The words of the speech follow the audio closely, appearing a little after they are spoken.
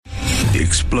The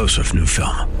explosive new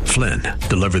film, Flynn,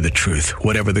 deliver the truth,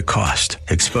 whatever the cost,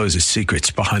 exposes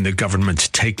secrets behind the government's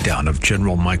takedown of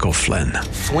General Michael Flynn.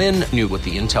 Flynn knew what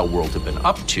the intel world had been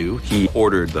up to. He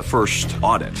ordered the first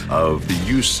audit of the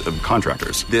use of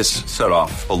contractors. This set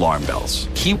off alarm bells.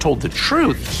 He told the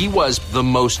truth. He was the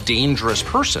most dangerous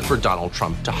person for Donald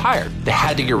Trump to hire. They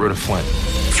had to get rid of Flynn.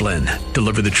 Flynn,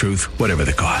 deliver the truth, whatever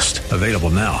the cost. Available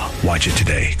now. Watch it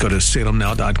today. Go to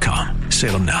salemnow.com.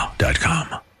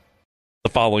 salemnow.com. The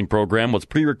following program was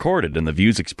pre-recorded, and the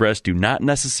views expressed do not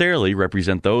necessarily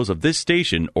represent those of this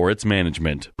station or its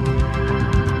management. We don't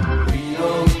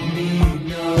need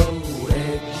no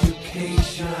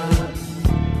education.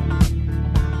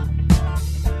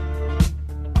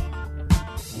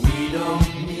 We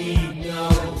don't need no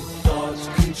thought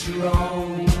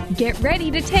control. Get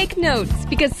ready to take notes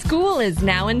because school is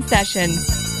now in session.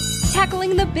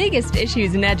 Tackling the biggest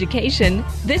issues in education,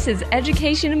 this is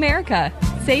Education America.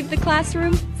 Save the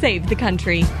classroom, save the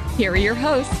country. Here are your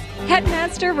hosts,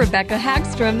 Headmaster Rebecca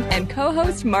Hagstrom and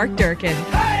co-host Mark Durkin.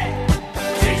 Hey,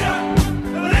 teacher,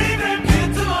 leave them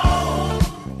kids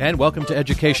alone. And welcome to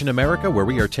Education America, where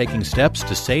we are taking steps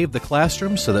to save the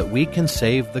classroom so that we can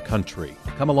save the country.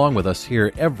 Come along with us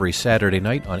here every Saturday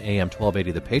night on AM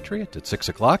 1280 The Patriot at 6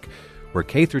 o'clock, where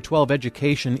K through 12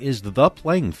 education is the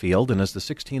playing field. And as the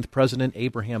 16th President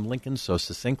Abraham Lincoln so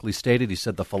succinctly stated, he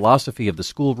said the philosophy of the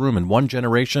schoolroom in one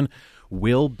generation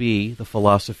will be the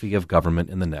philosophy of government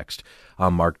in the next.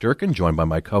 I'm Mark Durkin, joined by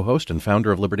my co-host and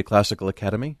founder of Liberty Classical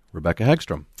Academy, Rebecca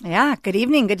Hagstrom. Yeah, good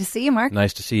evening. Good to see you, Mark.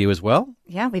 Nice to see you as well.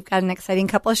 Yeah, we've got an exciting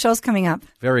couple of shows coming up.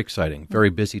 Very exciting.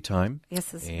 Very busy time.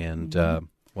 Yes. And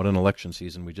what an election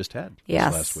season we just had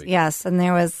last week. Yes, and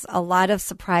there was a lot of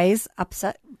surprise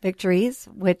upset victories,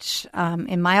 which,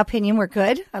 in my opinion, were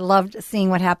good. I loved seeing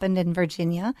what happened in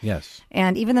Virginia. Yes.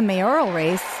 And even the mayoral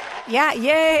race. Yeah,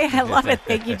 yay. I love it.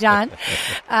 Thank you, John.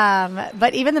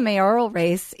 But even the mayoral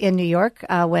race in New York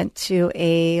went to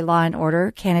a law and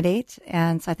order candidate.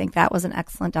 And so I think that was an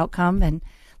excellent outcome. And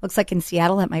looks like in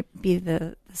Seattle, it might be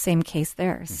the same case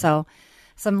there. Mm-hmm. So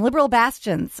some liberal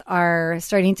bastions are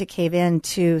starting to cave in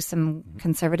to some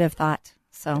conservative thought.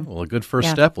 So, well, a good first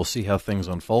step. We'll see how things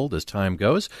unfold as time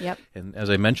goes. Yep. And as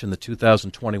I mentioned, the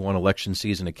 2021 election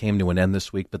season, it came to an end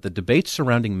this week, but the debates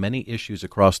surrounding many issues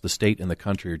across the state and the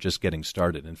country are just getting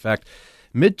started. In fact,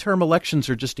 midterm elections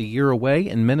are just a year away,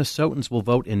 and Minnesotans will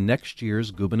vote in next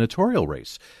year's gubernatorial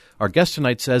race. Our guest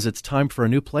tonight says it's time for a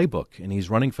new playbook, and he's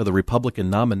running for the Republican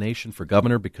nomination for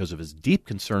governor because of his deep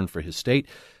concern for his state,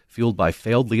 fueled by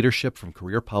failed leadership from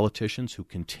career politicians who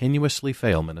continuously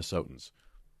fail Minnesotans.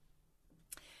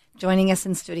 Joining us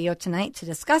in studio tonight to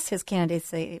discuss his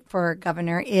candidacy for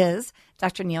governor is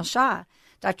Dr. Neil Shaw.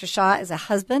 Dr. Shaw is a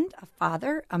husband, a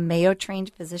father, a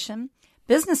Mayo-trained physician,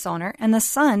 business owner, and the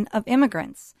son of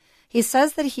immigrants. He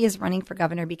says that he is running for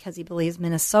governor because he believes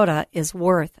Minnesota is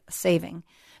worth saving.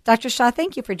 Dr. Shaw,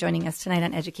 thank you for joining us tonight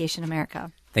on Education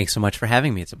America. Thanks so much for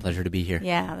having me. It's a pleasure to be here.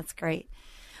 Yeah, that's great.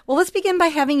 Well, let's begin by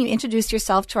having you introduce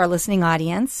yourself to our listening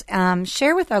audience.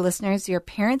 Share with our listeners your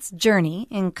parents' journey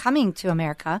in coming to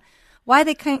America, why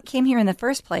they came here in the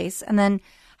first place, and then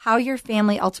how your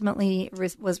family ultimately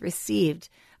was received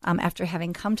after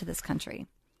having come to this country.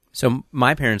 So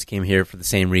my parents came here for the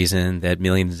same reason that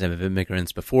millions of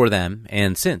immigrants before them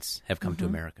and since have come to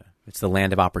America. It's the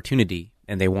land of opportunity,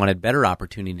 and they wanted better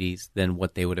opportunities than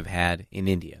what they would have had in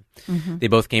India. Mm-hmm. They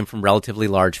both came from relatively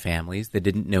large families. They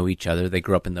didn't know each other. They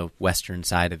grew up in the western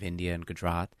side of India in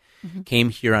Gujarat, came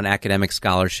here on academic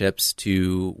scholarships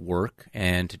to work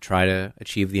and to try to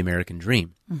achieve the American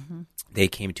dream. Mm-hmm. They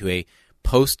came to a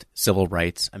post-civil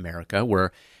rights America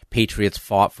where patriots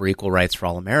fought for equal rights for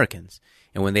all Americans.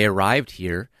 And when they arrived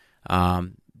here,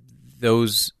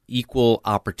 those equal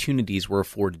opportunities were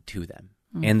afforded to them.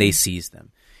 And they seized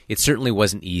them. It certainly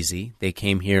wasn't easy. They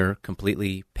came here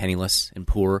completely penniless and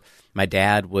poor. My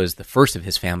dad was the first of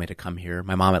his family to come here.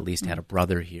 My mom at least had a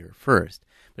brother here first.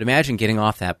 But imagine getting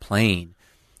off that plane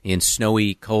in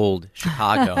snowy, cold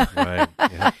Chicago. Right.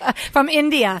 Yeah. From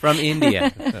India. From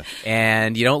India.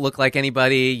 And you don't look like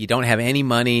anybody. You don't have any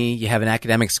money. You have an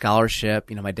academic scholarship.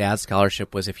 You know, my dad's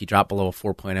scholarship was if he dropped below a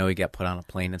 4.0, he'd get put on a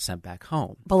plane and sent back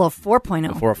home. Below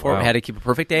 4.0? Before a 4. He had to keep a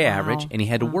perfect day average, and he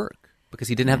had to work. Because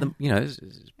he didn't have the, his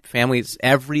family's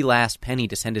every last penny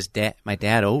to send my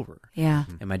dad over. Yeah.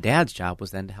 And my dad's job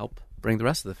was then to help bring the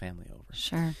rest of the family over.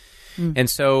 Sure. And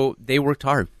so they worked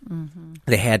hard. Mm-hmm.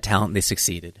 They had talent. They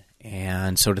succeeded.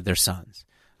 And so did their sons.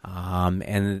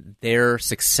 And their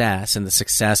success and the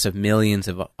success of millions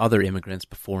of other immigrants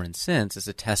before and since is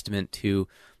a testament to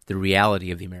the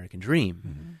reality of the American dream.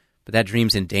 Mm-hmm. But that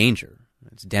dream's in danger.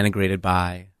 It's denigrated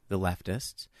by the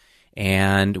leftists.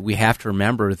 And we have to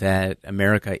remember that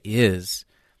America is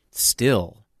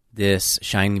still this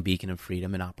shining beacon of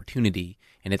freedom and opportunity,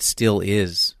 and it still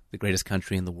is the greatest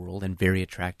country in the world and very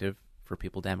attractive for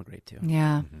people to emigrate to.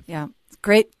 Yeah, yeah.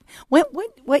 Great.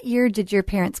 What year did your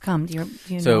parents come? Do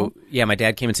you know? So, yeah, my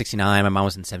dad came in 69. My mom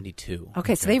was in 72.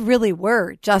 Okay, so they really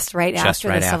were just right after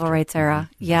the civil rights era.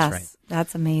 Mm-hmm. Yes,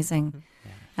 that's amazing.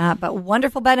 But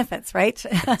wonderful benefits, right?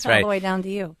 That's All right. the way down to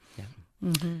you. Yeah.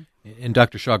 And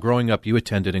Dr. Shaw, growing up, you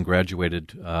attended and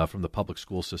graduated from the public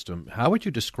school system. How would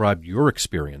you describe your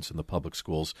experience in the public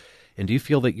schools? And do you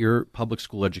feel that your public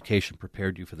school education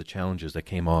prepared you for the challenges that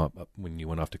came up when you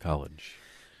went off to college?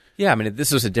 Yeah, I mean,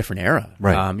 this was a different era.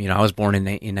 Right. I was born in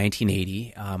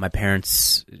 1980. My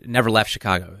parents never left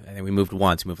Chicago. I think we moved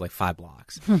once. We moved like 5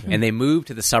 blocks. And they moved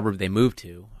to the suburb they moved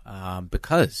to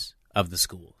because of the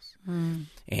schools.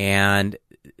 And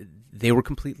they were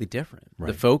completely different. Right.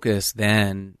 The focus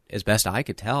then, as best I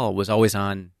could tell, was always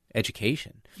on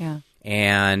education. Yeah.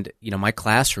 And, my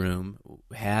classroom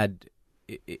had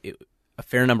a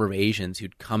fair number of Asians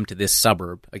who'd come to this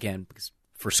suburb, again,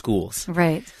 for schools.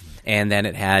 Right. And then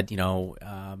it had,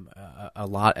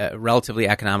 a relatively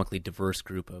economically diverse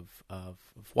group of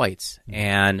whites.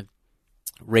 And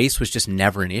race was just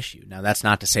never an issue. Now, that's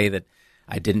not to say that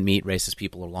I didn't meet racist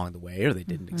people along the way or they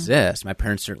didn't exist. My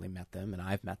parents certainly met them, and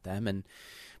I've met them.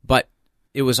 But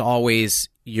it was always,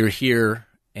 you're here,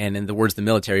 and in the words of the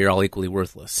military, you're all equally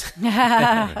worthless.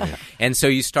 And so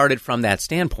you started from that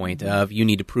standpoint of you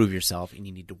need to prove yourself and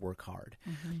you need to work hard.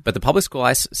 But the public school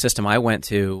system I went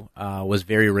to was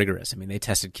very rigorous. I mean, they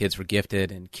tested kids for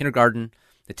gifted in kindergarten.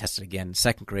 They tested again in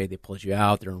second grade. They pulled you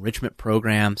out. There are enrichment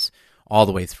programs all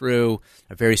the way through,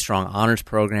 a very strong honors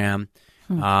program.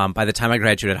 By the time I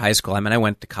graduated high school, I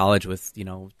went to college with,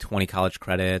 20 college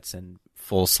credits and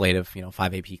full slate of,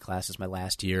 5 AP classes my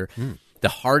last year. The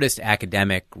hardest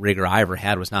academic rigor I ever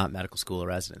had was not medical school or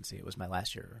residency. It was my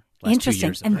last year.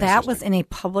 Interesting. And that was in a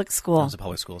public school. That was a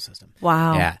public school system.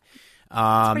 Wow. Yeah.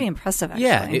 It's pretty impressive, actually.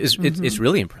 Yeah, it's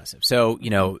really impressive. So,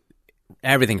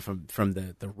 everything from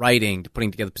the writing to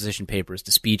putting together position papers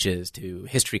to speeches to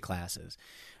history classes.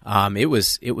 It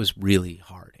was really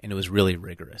hard and it was really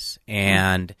rigorous.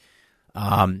 And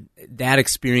that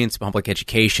experience of public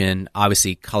education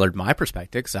obviously colored my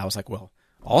perspective because I was like, well,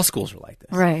 all schools are like this.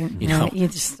 Right. You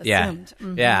just assumed.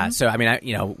 Yeah. So,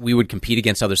 we would compete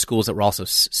against other schools that were also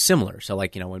similar. So,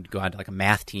 when we go out to a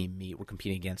math team meet, we're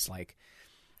competing against Lake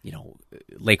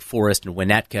Forest and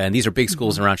Winnetka, and these are big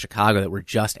schools around Chicago that were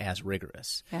just as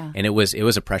rigorous. Yeah. And it was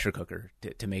a pressure cooker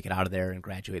to make it out of there and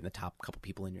graduate in the top couple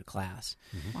people in your class.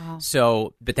 Wow.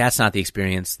 So, but that's not the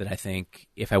experience that I think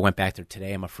if I went back there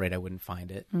today, I'm afraid I wouldn't find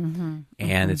it.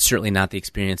 And it's certainly not the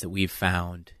experience that we've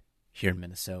found here in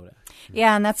Minnesota.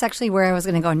 Yeah, and that's actually where I was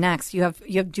going to go next.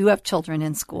 You do have children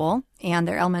in school, and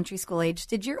they're elementary school age.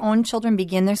 Did your own children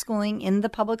begin their schooling in the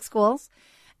public schools?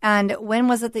 And when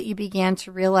was it that you began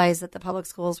to realize that the public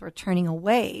schools were turning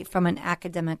away from an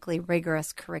academically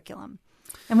rigorous curriculum?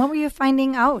 And what were you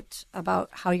finding out about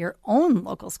how your own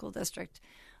local school district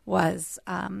was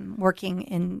working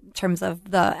in terms of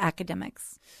the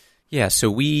academics? Yeah, so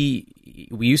we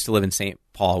used to live in St.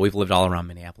 Paul. We've lived all around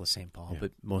Minneapolis, St. Paul,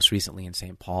 but most recently in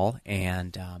St. Paul.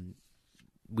 And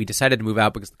we decided to move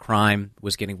out because the crime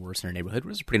was getting worse in our neighborhood. It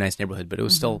was a pretty nice neighborhood, but it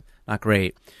was still not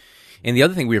great. And the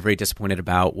other thing we were very disappointed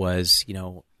about was,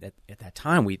 at that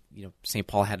time, St.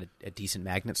 Paul had a decent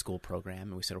magnet school program,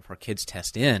 and we said, if our kids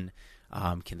test in,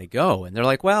 can they go? And they're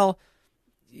like, well,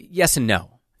 yes and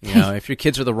no. If your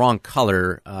kids are the wrong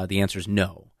color, the answer is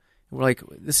no. And we're like,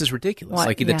 this is ridiculous.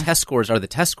 What? The test scores are the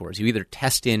test scores. You either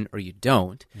test in or you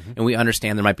don't. And we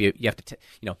understand there might be, you have to,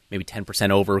 maybe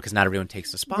 10% over because not everyone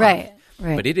takes the spot. Right.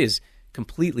 But it is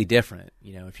completely different,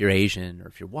 if you're Asian or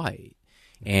if you're white.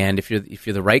 And if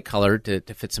you're the right color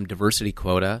to fit some diversity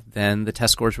quota, then the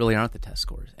test scores really aren't the test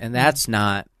scores. And that's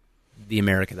not the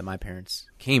America that my parents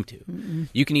came to.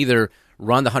 You can either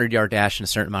run the 100-yard dash in a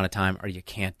certain amount of time or you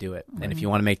can't do it. And if you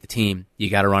want to make the team,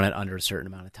 you got to run it under a certain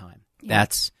amount of time.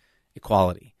 That's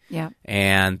equality. Yeah.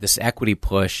 And this equity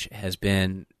push has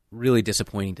been really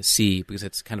disappointing to see because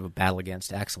it's kind of a battle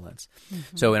against excellence.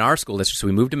 So in our school district, so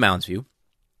we moved to Mounds View.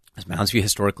 As Mounds View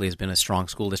historically has been a strong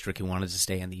school district who wanted to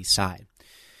stay on the east side.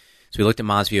 So we looked at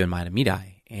Mounds View and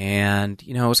Mahtomedi, and,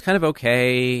 it was kind of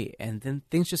okay, and then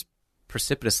things just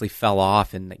precipitously fell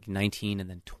off in 19 and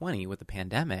then 20 with the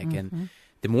pandemic, and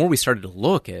the more we started to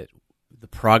look at the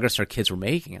progress our kids were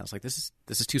making, I was like, this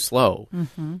is too slow.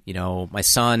 My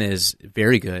son is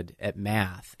very good at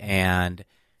math, and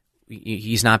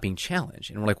he's not being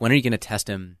challenged. And we're like, when are you going to test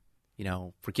him,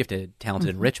 for gifted, talented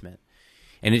enrichment?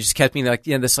 And it just kept me like,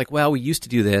 this like, well, we used to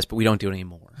do this, but we don't do it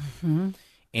anymore.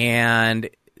 And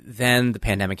then the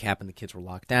pandemic happened, the kids were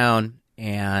locked down,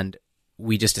 and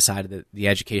we just decided that the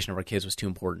education of our kids was too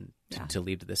important to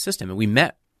leave to the system. And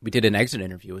we did an exit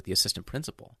interview with the assistant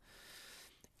principal.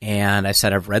 And I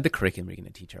said, I've read the curriculum we're going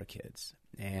to teach our kids.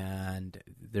 And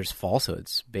there's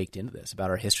falsehoods baked into this about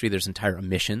our history. There's entire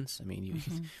omissions. I mean,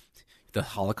 the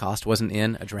Holocaust wasn't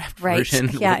in a draft version.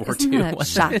 Yeah, World War isn't II that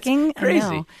wasn't. shocking? It's crazy.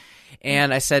 I know.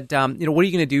 And I said, what are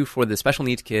you going to do for the special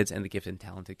needs kids and the gifted and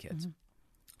talented kids?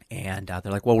 And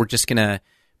they're like, well, we're just going to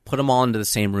put them all into the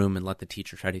same room and let the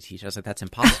teacher try to teach. I was like, that's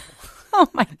impossible. Oh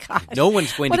my gosh. No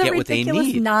one's going to get what they What a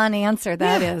ridiculous need. non-answer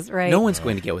that is, right? No one's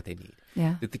going to get what they need.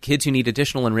 Yeah. The kids who need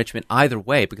additional enrichment either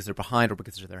way because they're behind or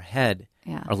because they're ahead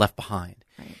are left behind.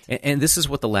 Right. And this is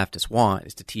what the leftists want,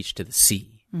 is to teach to the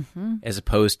C as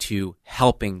opposed to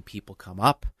helping people come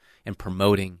up and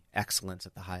promoting excellence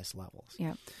at the highest levels.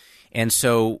 Yeah. And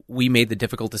so we made the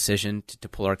difficult decision to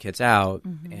pull our kids out,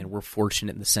 and we're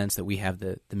fortunate in the sense that we have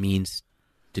the means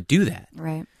to do that.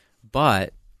 Right.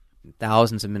 But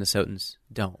thousands of Minnesotans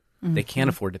don't. They can't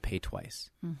afford to pay twice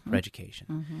for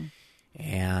education.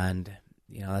 And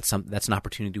that's an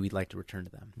opportunity we'd like to return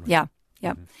to them. Yeah.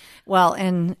 Yep. Well,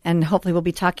 and hopefully we'll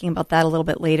be talking about that a little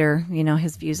bit later,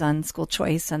 his views on school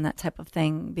choice and that type of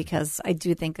thing, because I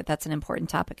do think that that's an important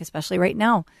topic, especially right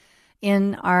now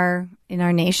in our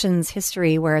nation's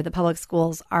history, where the public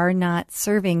schools are not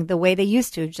serving the way they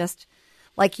used to. Just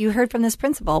like you heard from this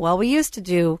principal. Well, we used to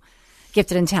do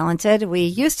gifted and talented. We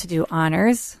used to do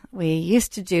honors. We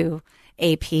used to do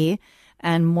AP.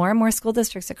 And more school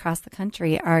districts across the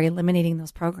country are eliminating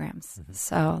those programs.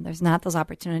 So there's not those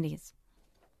opportunities.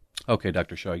 Okay,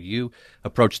 Dr. Shaw, you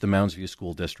approached the Mounds View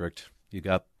School District. You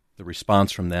got the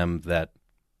response from them that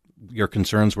your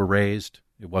concerns were raised.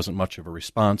 It wasn't much of a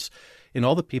response. In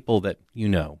all the people that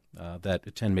that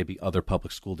attend maybe other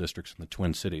public school districts in the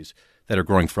Twin Cities that are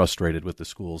growing frustrated with the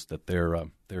schools that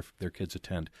their kids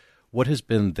attend, what has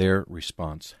been their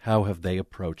response? How have they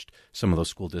approached some of those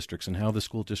school districts, and how the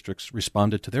school districts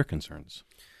responded to their concerns?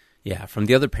 Yeah, from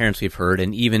the other parents we've heard,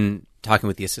 and even talking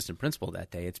with the assistant principal that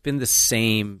day, it's been the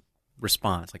same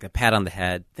response, like a pat on the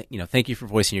head. Thank you for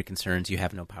voicing your concerns. You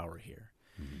have no power here.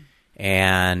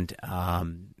 And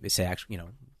they say, actually,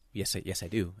 yes, I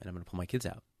do, and I'm going to pull my kids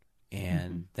out,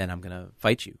 and then I'm going to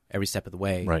fight you every step of the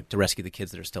way to rescue the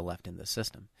kids that are still left in this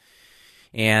system.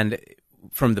 And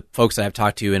from the folks that I've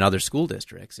talked to in other school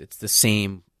districts, it's the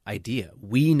same idea.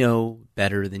 We know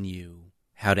better than you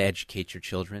how to educate your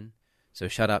children, so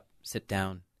shut up, sit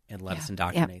down, and let us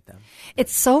indoctrinate them.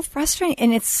 It's so frustrating,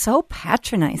 and it's so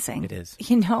patronizing. It is.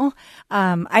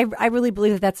 I really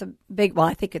believe that that's a big,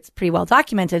 I think it's pretty well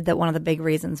documented that one of the big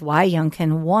reasons why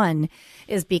Youngkin won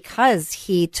is because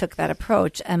he took that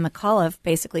approach. And McAuliffe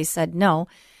basically said, no,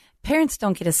 parents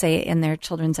don't get a say in their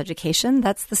children's education.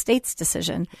 That's the state's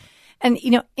decision. And,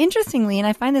 interestingly, and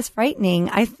I find this frightening,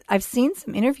 I've seen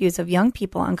some interviews of young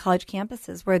people on college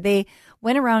campuses where they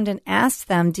went around and asked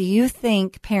them, do you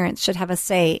think parents should have a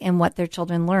say in what their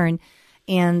children learn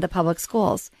in the public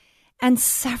schools? And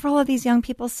several of these young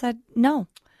people said, no,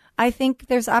 I think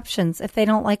there's options. If they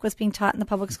don't like what's being taught in the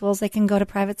public schools, they can go to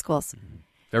private schools.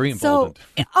 Very emboldened.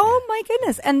 So, oh my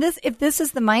goodness. And if this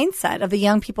is the mindset of the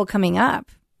young people coming up,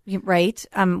 right?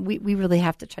 We really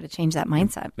have to try to change that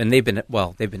mindset. And they've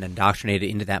been indoctrinated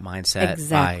into that mindset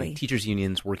by teachers'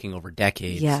 unions working over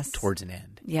decades towards an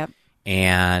end. Yep.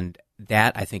 And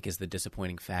that, I think, is the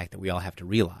disappointing fact that we all have to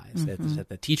realize, that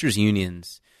the teachers'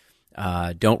 unions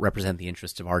don't represent the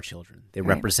interests of our children. They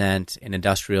represent an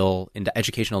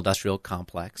educational industrial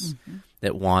complex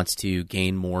that wants to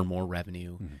gain more and more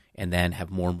revenue and then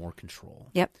have more and more control.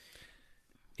 Yep.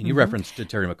 And you referenced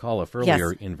Terry McAuliffe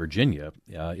earlier in Virginia.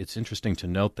 It's interesting to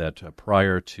note that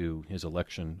prior to his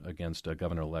election against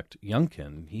Governor-elect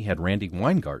Youngkin, he had Randy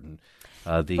Weingarten,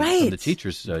 from the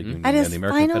Teachers Union and the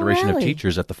American Federation of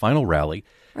Teachers at the final rally,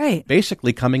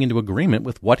 basically coming into agreement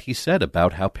with what he said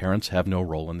about how parents have no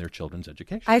role in their children's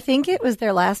education. I think it was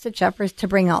their last-ditch effort to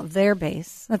bring out their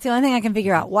base. That's the only thing I can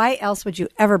figure out. Why else would you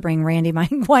ever bring Randy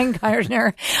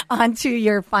Weingarten onto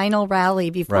your final rally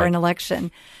before an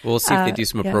election? We'll see if they do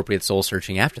some appropriate soul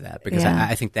searching after that, because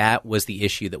I think that was the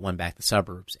issue that won back the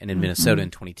suburbs. And in Minnesota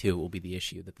in 22, it will be the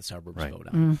issue that the suburbs vote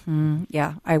on.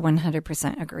 Yeah, I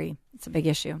 100% agree. It's a big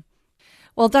issue.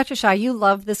 Well, Dr. Shaw, you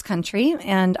love this country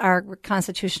and our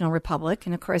constitutional republic,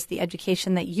 and of course the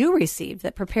education that you received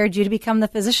that prepared you to become the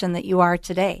physician that you are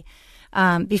today.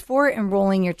 Before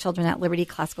enrolling your children at Liberty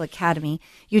Classical Academy,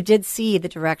 you did see the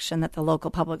direction that the local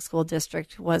public school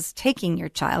district was taking your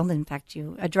child. In fact,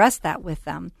 you addressed that with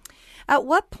them. At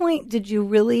what point did you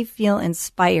really feel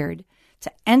inspired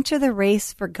to enter the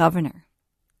race for governor?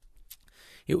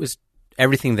 It was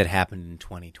everything that happened in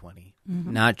 2020,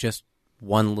 not just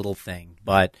one little thing,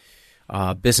 but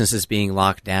businesses being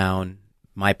locked down,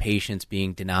 my patients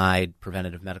being denied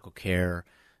preventative medical care,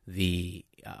 the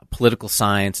political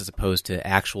science as opposed to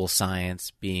actual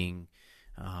science being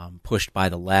pushed by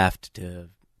the left to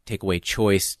take away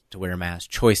choice to wear a mask,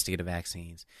 choice to get a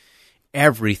vaccines.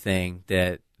 Everything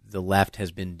that the left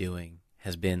has been doing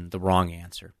has been the wrong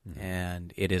answer,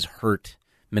 and it has hurt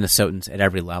Minnesotans at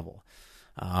every level.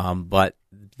 But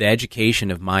the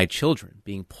education of my children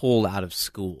being pulled out of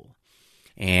school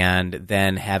and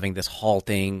then having this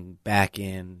halting back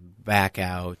in, back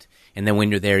out, and then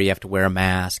when you're there you have to wear a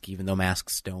mask even though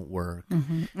masks don't work.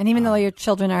 And even though your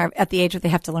children are at the age where they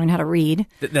have to learn how to read.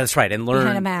 That's right, and behind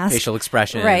a learn mask. facial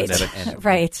expressions. Right,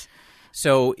 right.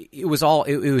 So it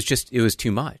was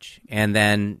too much. And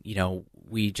then,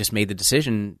 we just made the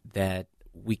decision that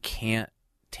we can't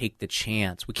take the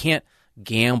chance. We can't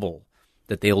gamble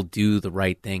that they'll do the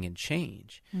right thing and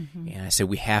change. And I said,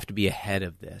 we have to be ahead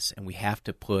of this, and we have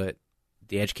to put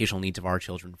the educational needs of our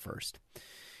children first.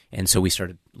 And so we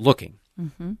started looking,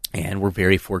 and we're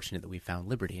very fortunate that we found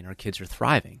Liberty, and our kids are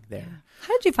thriving there.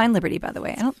 How did you find Liberty, by the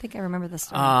way? I don't think I remember this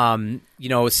story.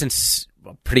 Since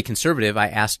pretty conservative, I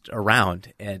asked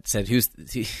around and said, who's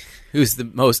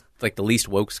the most, the least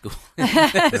woke school?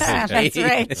 That's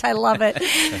right. I love it.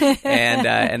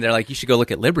 and they're like, you should go look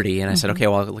at Liberty. And I said, okay,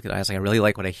 well, I'll look at it. I was like, I really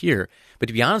like what I hear. But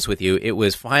to be honest with you, it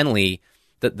was finally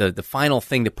the final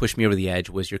thing that pushed me over the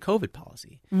edge was your COVID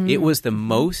policy. It was the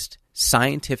most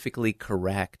scientifically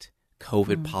correct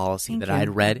COVID policy that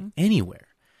I'd read anywhere.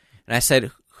 And I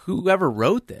said, whoever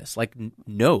wrote this,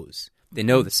 knows. They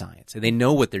know the science, and they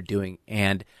know what they're doing,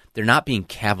 and they're not being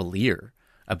cavalier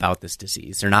about this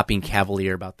disease. They're not being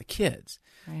cavalier about the kids.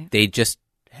 Right. They just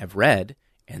have read,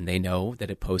 and they know that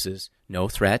it poses no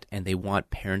threat, and they want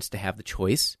parents to have the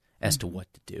choice as to what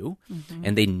to do.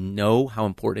 And they know how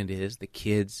important it is the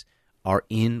kids are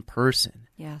in person,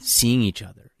 seeing each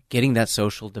other, getting that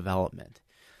social development.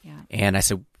 Yeah. And I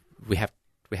said, we have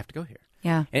to go here.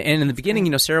 Yeah. And in the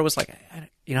beginning, Sarah was like,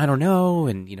 I don't know,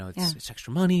 and it's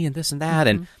extra money and this and that,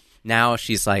 and now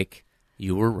she's like,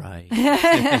 you were right.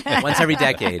 Once every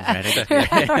decade,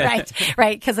 right?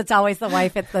 right, because it's always the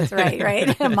wife that's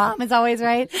right? Mom is always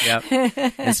right. Yep.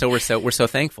 And so we're so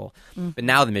thankful. But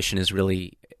now the mission is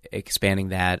really expanding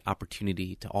that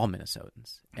opportunity to all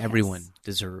Minnesotans. Everyone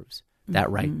deserves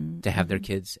that right to have their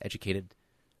kids educated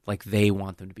like they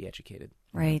want them to be educated.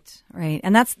 Right.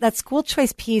 And that school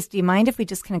choice piece, do you mind if we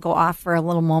just kind of go off for a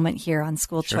little moment here on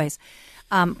school choice?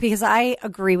 Because I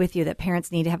agree with you that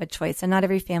parents need to have a choice, and not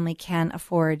every family can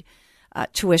afford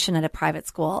tuition at a private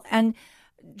school. And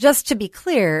just to be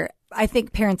clear, I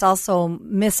think parents also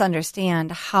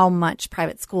misunderstand how much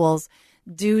private schools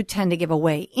do tend to give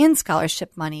away in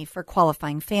scholarship money for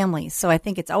qualifying families. So I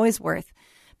think it's always worth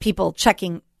people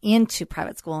checking into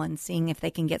private school and seeing if they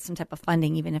can get some type of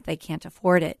funding, even if they can't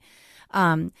afford it.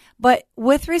 But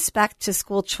with respect to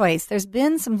school choice, there's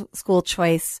been some school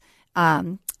choice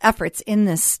efforts in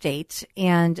this state,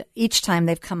 and each time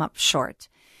they've come up short.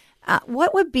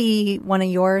 What would be one of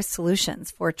your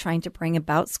solutions for trying to bring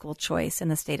about school choice in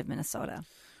the state of Minnesota?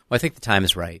 Well, I think the time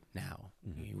is right now.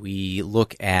 We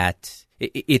look at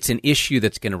it's an issue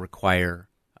that's going to require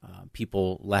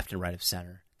people left and right of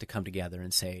center to come together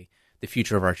and say the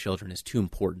future of our children is too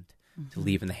important to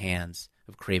leave in the hands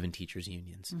of craven teachers'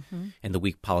 unions and the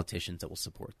weak politicians that will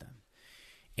support them.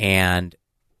 And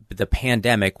the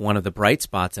pandemic, one of the bright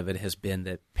spots of it has been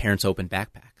that parents opened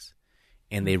backpacks,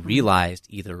 and they realized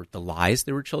either the lies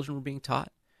their children were being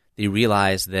taught, they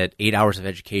realized that 8 hours of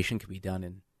education could be done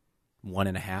in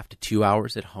 1.5 to 2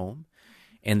 hours at home,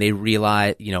 and they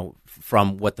realized,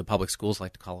 from what the public schools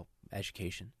like to call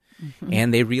education,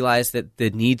 and they realized that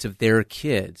the needs of their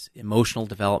kids, emotional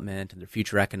development and their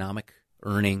future economic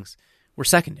earnings, were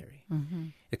secondary.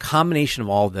 The combination of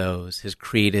all those has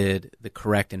created the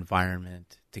correct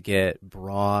environment to get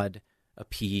broad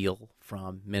appeal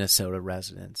from Minnesota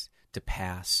residents to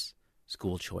pass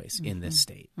school choice in this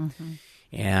state.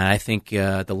 And I think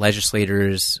the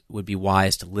legislators would be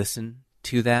wise to listen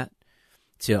to that,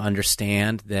 to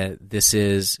understand that this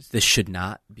should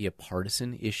not be a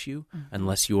partisan issue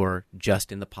unless you are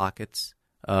just in the pockets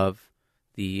of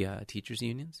the teachers'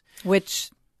 unions.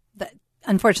 Which,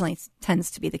 unfortunately,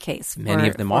 tends to be the case. Many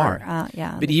of them are.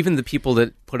 But even the people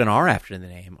that put an R after the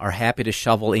name are happy to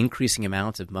shovel increasing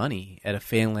amounts of money at a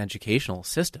failing educational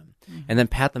system and then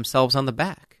pat themselves on the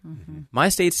back. My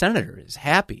state senator is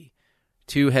happy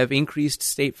to have increased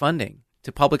state funding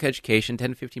to public education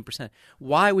 10 to 15%.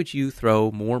 Why would you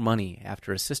throw more money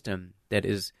after a system that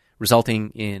is resulting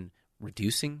in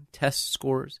reducing test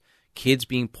scores, kids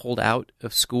being pulled out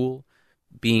of school,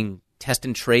 being test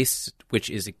and trace, which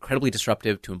is incredibly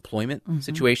disruptive to employment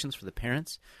situations for the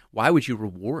parents. Why would you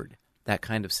reward that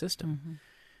kind of system?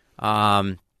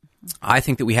 I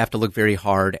think that we have to look very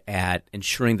hard at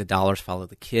ensuring the dollars follow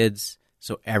the kids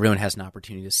so everyone has an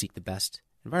opportunity to seek the best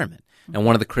environment. Now,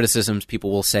 one of the criticisms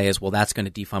people will say is, well, that's going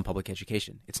to defund public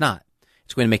education. It's not.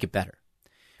 It's going to make it better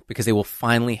because they will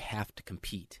finally have to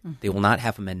compete. They will not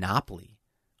have a monopoly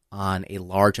on a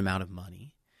large amount of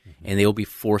money, and they will be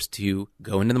forced to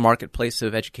go into the marketplace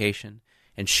of education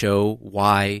and show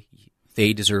why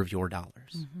they deserve your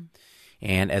dollars.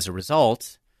 And as a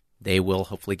result, they will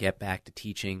hopefully get back to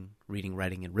teaching reading,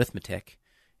 writing, and arithmetic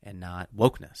and not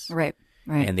wokeness. Right.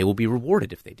 And they will be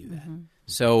rewarded if they do that.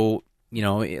 So,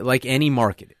 like any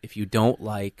market, if you don't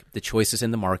like the choices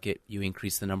in the market, you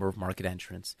increase the number of market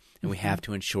entrants. And we have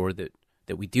to ensure that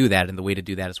we do that. And the way to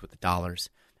do that is with the dollars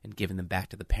and giving them back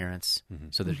to the parents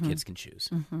so their kids can choose.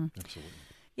 Absolutely.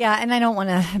 Yeah, and I don't want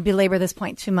to belabor this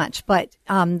point too much, but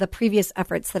the previous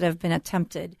efforts that have been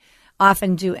attempted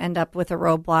often do end up with a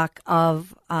roadblock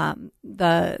of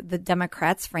the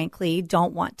Democrats, frankly,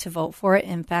 don't want to vote for it.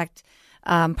 In fact,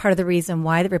 part of the reason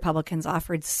why the Republicans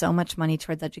offered so much money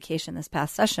towards education this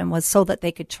past session was so that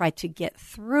they could try to get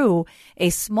through a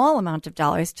small amount of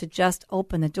dollars to just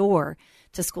open the door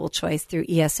to school choice through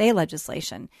ESA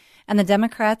legislation. And the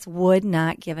Democrats would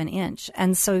not give an inch.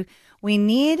 And so we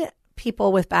need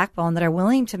people with backbone that are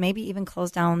willing to maybe even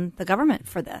close down the government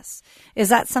for this. Is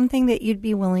that something that you'd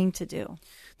be willing to do?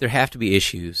 There have to be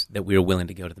issues that we are willing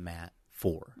to go to the mat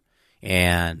for.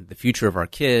 And the future of our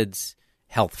kids,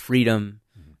 health freedom,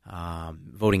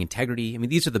 voting integrity. I mean,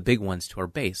 these are the big ones to our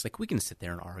base. Like, we can sit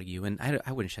there and argue, and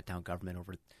I wouldn't shut down government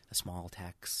over a small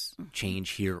tax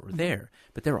change here or there.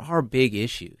 But there are big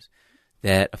issues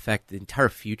that affect the entire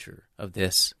future of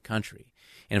this country.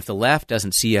 And if the left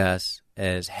doesn't see us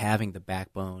as having the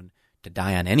backbone to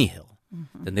die on any hill,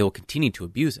 then they will continue to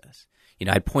abuse us.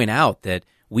 I'd point out that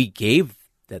we gave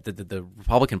that the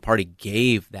Republican Party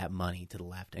gave that money to the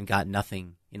left and got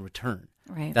nothing in return.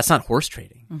 Right. That's not horse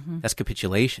trading. That's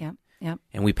capitulation. Yep.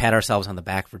 And we pat ourselves on the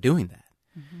back for doing that.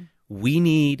 We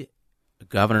need a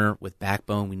governor with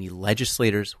backbone. We need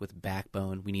legislators with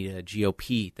backbone. We need a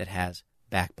GOP that has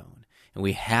backbone. And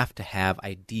we have to have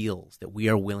ideals that we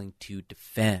are willing to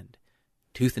defend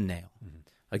tooth and nail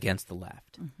against the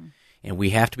left. And we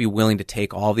have to be willing to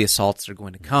take all the assaults that are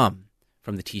going to come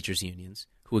from the teachers' unions,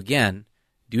 who, again,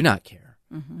 do not care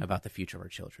about the future of our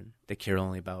children. They care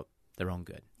only about their own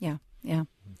good. Yeah.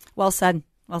 Well said.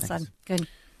 Thanks. Said. Good.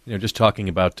 Just talking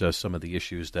about some of the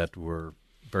issues that were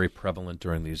very prevalent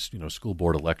during these, school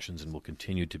board elections and will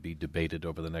continue to be debated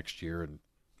over the next year and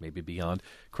maybe beyond.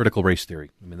 Critical race theory.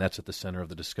 I mean, that's at the center of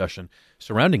the discussion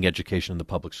surrounding education in the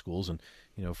public schools. And,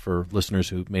 for listeners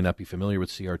who may not be familiar with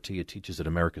CRT, it teaches that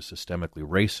America is systemically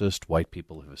racist. White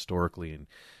people have historically and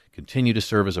continue to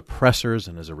serve as oppressors,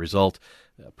 and as a result,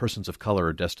 persons of color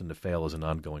are destined to fail as an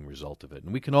ongoing result of it.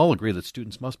 And we can all agree that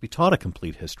students must be taught a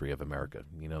complete history of America.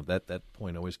 That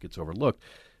point always gets overlooked,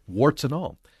 warts and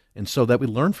all. And so that we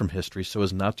learn from history so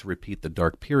as not to repeat the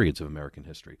dark periods of American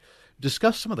history.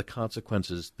 Discuss some of the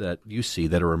consequences that you see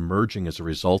that are emerging as a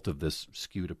result of this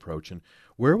skewed approach, and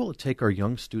where will it take our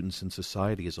young students and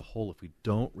society as a whole if we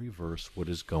don't reverse what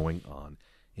is going on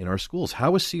in our schools?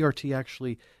 How is CRT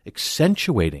actually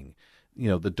accentuating,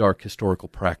 the dark historical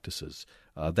practices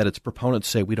that its proponents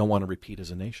say we don't want to repeat as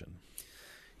a nation?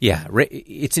 Yeah,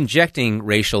 it's injecting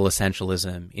racial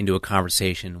essentialism into a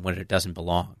conversation when it doesn't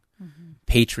belong.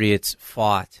 Patriots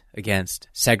fought against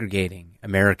segregating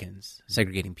Americans,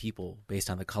 segregating people based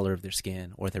on the color of their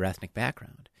skin or their ethnic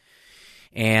background.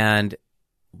 And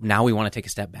now we want to take a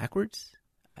step backwards?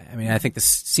 I mean, I think this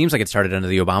seems like it started under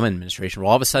the Obama administration, where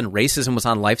all of a sudden racism was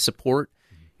on life support,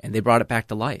 and they brought it back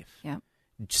to life.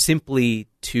 Simply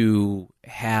to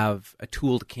have a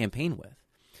tool to campaign with.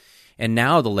 And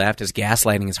now the left is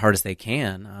gaslighting as hard as they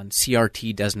can on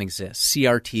CRT doesn't exist.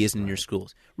 CRT isn't in your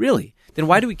schools. Really? Then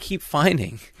why do we keep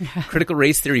finding critical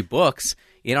race theory books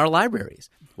in our libraries?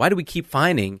 Why do we keep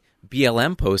finding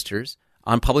BLM posters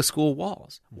on public school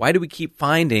walls? Why do we keep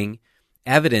finding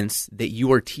evidence that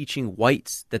you are teaching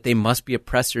whites that they must be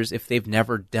oppressors if they've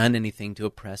never done anything to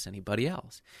oppress anybody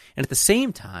else? And at the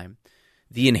same time,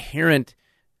 the inherent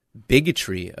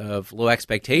bigotry of low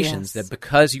expectations that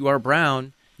because you are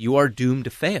brown, you are doomed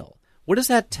to fail. What does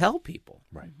that tell people?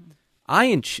 Right. I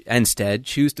instead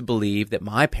choose to believe that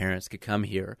my parents could come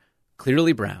here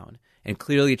clearly brown and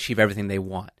clearly achieve everything they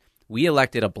want. We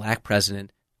elected a black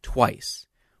president twice.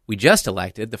 We just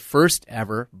elected the first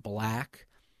ever black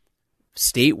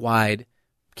statewide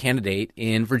candidate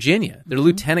in Virginia. Their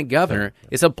lieutenant governor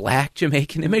is a black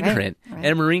Jamaican immigrant and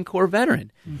a Marine Corps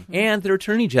veteran. And their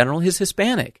attorney general is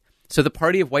Hispanic. So the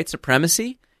party of white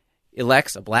supremacy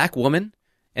elects a black woman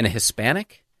and a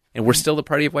Hispanic, and we're still the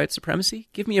party of white supremacy?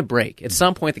 Give me a break. At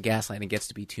some point, the gaslighting gets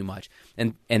to be too much.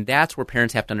 And that's where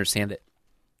parents have to understand that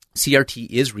CRT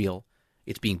is real.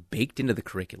 It's being baked into the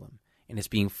curriculum, and it's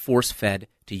being force-fed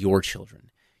to your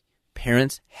children.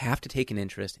 Parents have to take an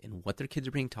interest in what their kids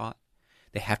are being taught.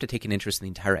 They have to take an interest in the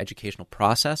entire educational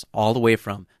process, all the way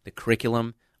from the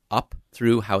curriculum up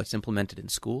through how it's implemented in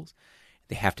schools.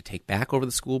 They have to take back over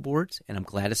the school boards, and I'm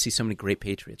glad to see so many great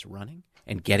patriots running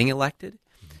and getting elected.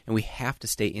 And we have to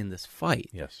stay in this fight.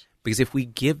 Yes. Because if we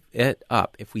give it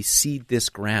up, if we cede this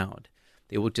ground,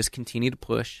 they will just continue to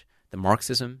push the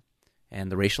Marxism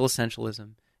and the racial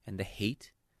essentialism and the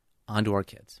hate onto our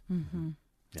kids.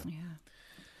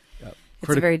 It's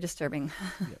very disturbing.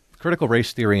 Critical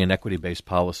race theory and equity-based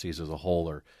policies as a whole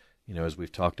are, as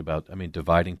we've talked about,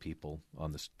 dividing people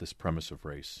on this premise of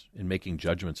race and making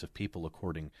judgments of people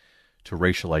according to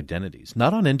racial identities,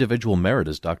 not on individual merit,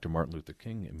 as Dr. Martin Luther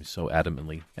King so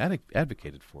adamantly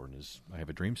advocated for in his I Have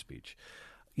a Dream speech.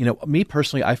 Me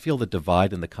personally, I feel the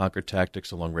divide and the conquer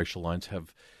tactics along racial lines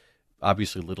have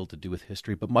obviously little to do with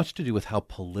history, but much to do with how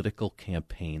political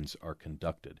campaigns are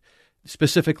conducted,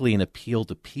 specifically an appeal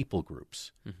to people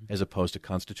groups as opposed to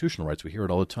constitutional rights. We hear it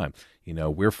all the time.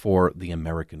 We're for the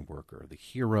American worker, the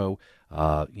hero,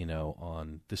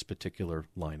 on this particular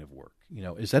line of work.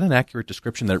 Is that an accurate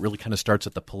description that it really kind of starts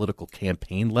at the political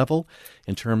campaign level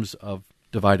in terms of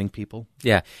dividing people?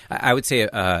 Yeah. I would say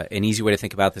an easy way to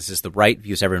think about this is the right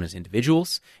views everyone as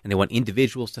individuals, and they want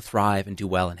individuals to thrive and do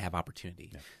well and have opportunity.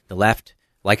 Yeah. The left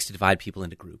likes to divide people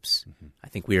into groups. I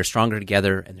think we are stronger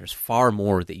together, and there's far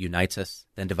more that unites us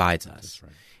than divides us. That's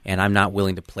right. And I'm not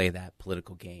willing to play that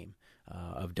political game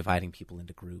of dividing people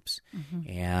into groups.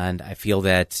 And I feel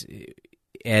that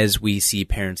as we see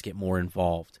parents get more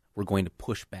involved, we're going to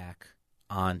push back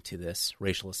onto this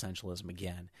racial essentialism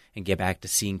again and get back to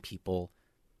seeing people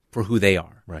for who they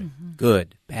are. Right.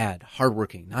 Good, bad,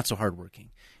 hardworking, not so hardworking.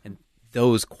 And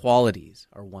those qualities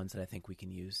are ones that I think we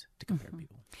can use to compare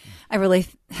people. I really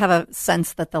have a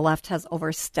sense that the left has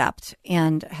overstepped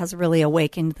and has really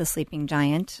awakened the sleeping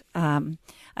giant.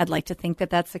 I'd like to think that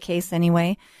that's the case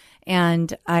anyway.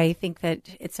 And I think that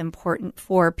it's important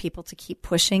for people to keep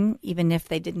pushing, even if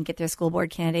they didn't get their school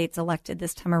board candidates elected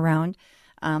this time around.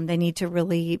 They need to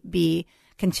really be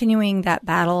continuing that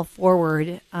battle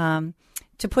forward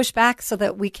to push back so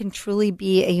that we can truly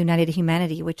be a united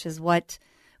humanity, which is what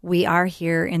we are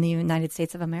here in the United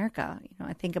States of America.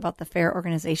 I think about the FAIR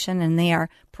organization, and they are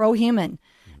pro-human,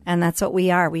 and that's what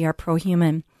we are. We are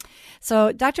pro-human.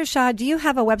 So, Dr. Shah, do you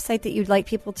have a website that you'd like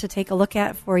people to take a look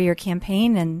at for your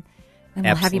campaign? And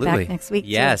we'll have you back next week.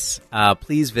 Yes.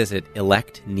 Please visit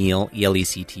electneil,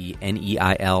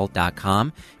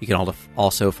 ELECTNEIL.com. You can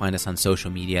also find us on social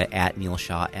media at Neil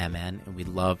Shah MN, and we'd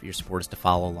love your supporters to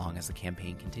follow along as the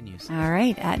campaign continues. All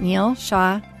right, at Neil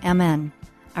Shah MN.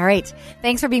 All right.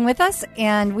 Thanks for being with us,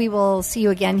 and we will see you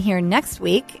again here next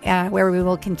week where we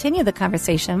will continue the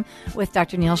conversation with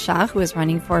Dr. Neil Shah, who is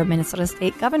running for Minnesota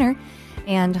State Governor,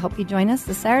 and hope you join us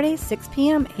this Saturday, 6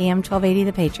 p.m., AM 1280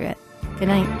 The Patriot. Good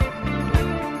night.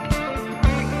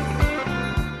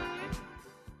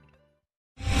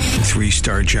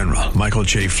 3-star General Michael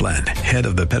J. Flynn, head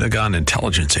of the Pentagon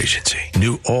Intelligence Agency,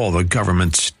 knew all the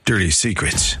government's dirty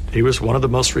secrets. He was one of the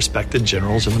most respected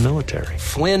generals in the military.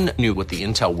 Flynn knew what the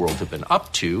intel world had been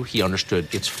up to. He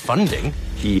understood its funding.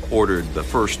 He ordered the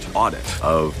first audit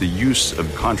of the use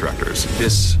of contractors.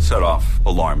 This set off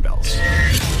alarm bells.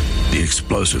 The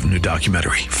explosive new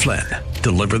documentary, Flynn,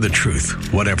 Deliver the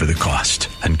Truth, Whatever the Cost,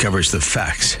 uncovers the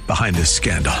facts behind this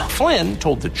scandal. Flynn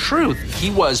told the truth.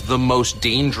 He was the most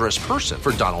dangerous person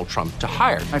for Donald Trump to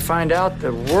hire. I find out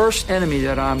the worst enemy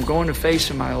that I'm going to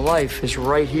face in my life is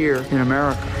right here in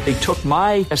America. They took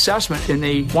my assessment and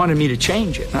they wanted me to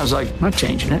change it. And I was like, I'm not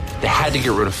changing it. They had to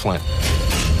get rid of Flynn.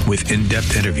 With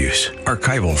in-depth interviews,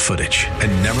 archival footage,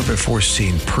 and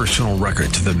never-before-seen personal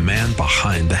records of the man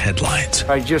behind the headlines.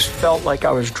 I just felt like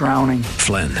I was drowning.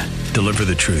 Flynn, Deliver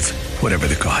the Truth, Whatever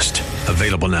the Cost.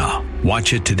 Available now.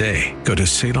 Watch it today. Go to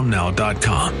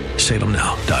salemnow.com.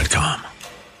 salemnow.com.